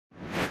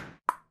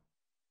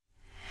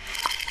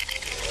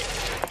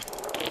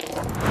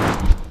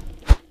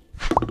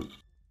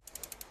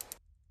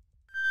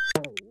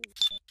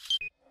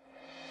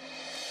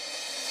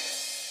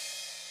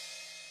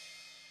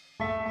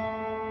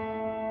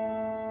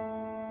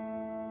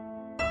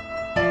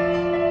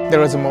There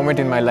was a moment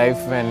in my life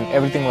when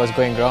everything was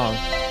going wrong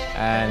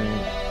and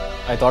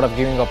I thought of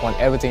giving up on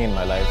everything in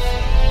my life.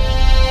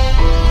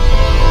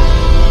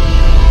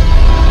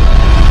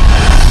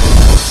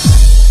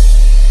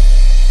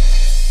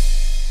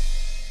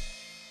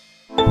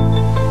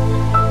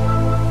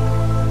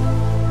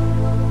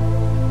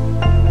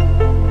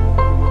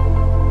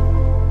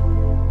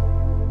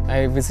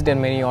 I visited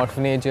many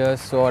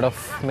orphanages, so out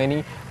of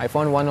many, I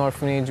found one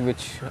orphanage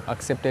which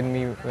accepted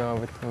me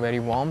with very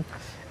warm,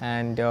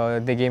 and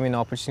they gave me an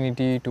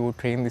opportunity to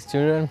train these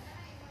children.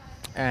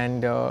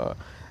 And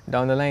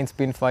down the line, it's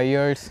been 5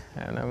 years,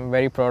 and I'm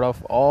very proud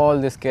of all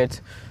these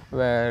kids,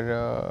 where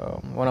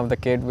one of the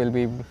kids will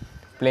be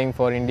playing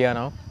for India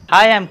now.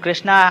 Hi, I'm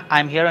Krishna.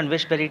 I'm here on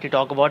Wishberry to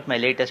talk about my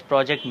latest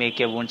project, Make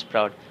Your Wounds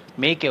Proud.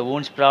 Make Your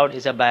Wounds Proud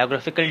is a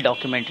biographical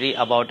documentary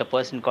about a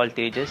person called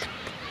Tejas.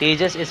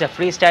 Tejas is a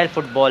freestyle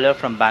footballer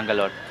from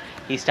Bangalore.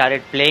 He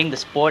started playing the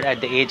sport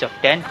at the age of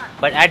 10,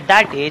 but at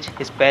that age,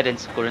 his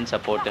parents couldn't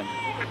support him.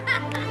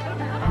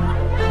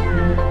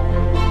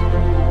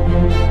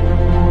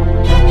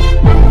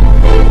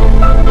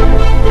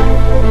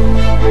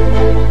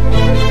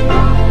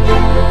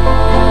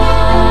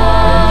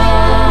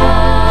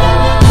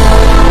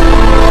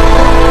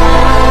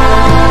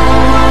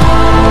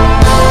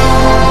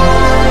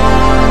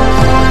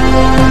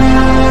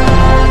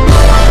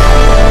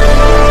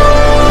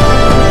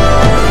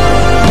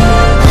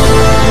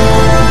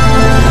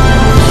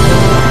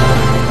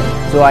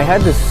 So I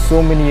had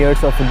so many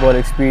years of football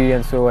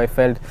experience, so I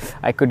felt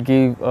I could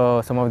give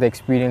some of the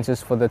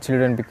experiences for the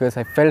children, because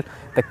I felt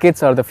the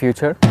kids are the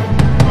future.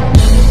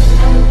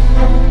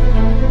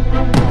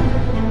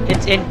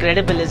 It's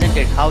incredible, isn't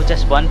it, how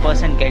just one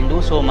person can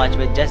do so much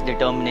with just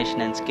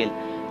determination and skill.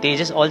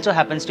 Tejas also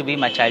happens to be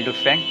my childhood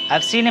friend.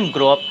 I've seen him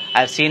grow up,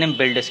 I've seen him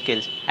build his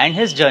skills, and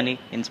his journey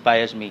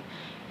inspires me.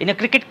 In a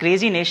cricket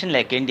crazy nation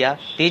like India,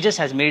 Tejas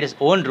has made his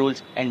own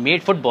rules and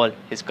made football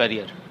his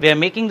career. We are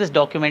making this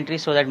documentary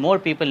so that more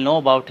people know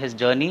about his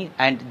journey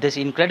and these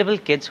incredible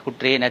kids who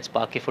train at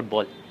Sparky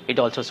Football. It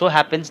also so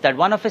happens that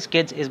one of his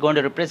kids is going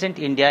to represent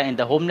India in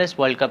the Homeless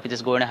World Cup, which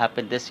is going to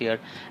happen this year.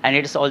 And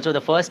it is also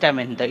the first time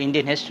in the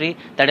Indian history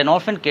that an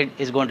orphan kid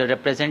is going to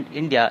represent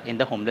India in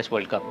the Homeless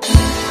World Cup.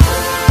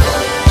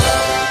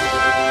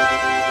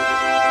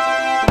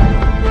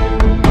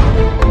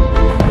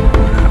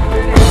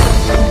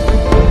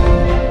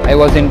 I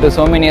was into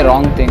so many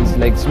wrong things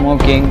like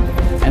smoking,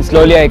 and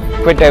slowly I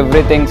quit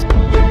everything.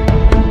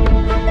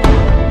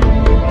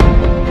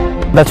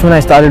 That's when I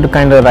started to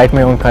kind of write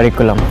my own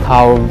curriculum,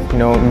 how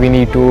we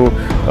need to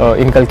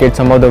inculcate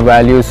some of the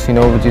values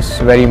which is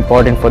very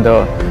important for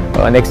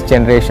the next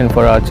generation,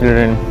 for our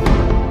children.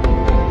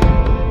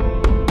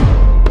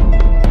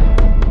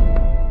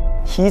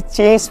 He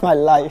changed my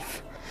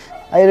life.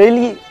 I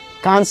really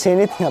can't say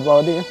anything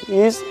about him. He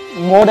is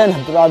more than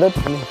a brother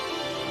to me.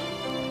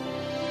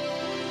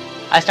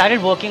 I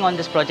started working on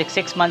this project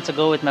 6 months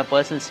ago with my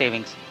personal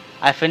savings.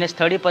 I finished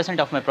 30%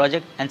 of my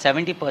project and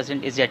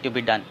 70% is yet to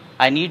be done.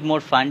 I need more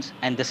funds,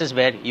 and this is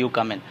where you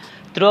come in.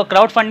 Through a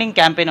crowdfunding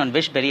campaign on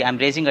Wishberry, I'm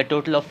raising a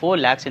total of 4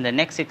 lakhs in the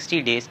next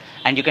 60 days,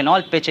 and you can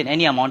all pitch in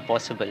any amount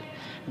possible.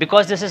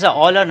 Because this is an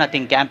all or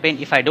nothing campaign,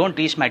 if I don't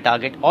reach my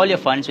target, all your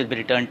funds will be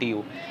returned to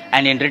you.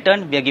 And in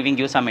return, we are giving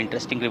you some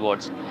interesting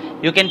rewards.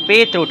 You can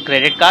pay through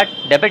credit card,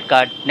 debit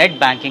card, net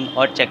banking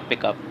or check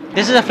pickup.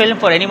 This is a film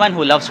for anyone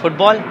who loves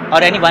football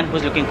or anyone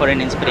who's looking for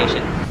an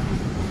inspiration.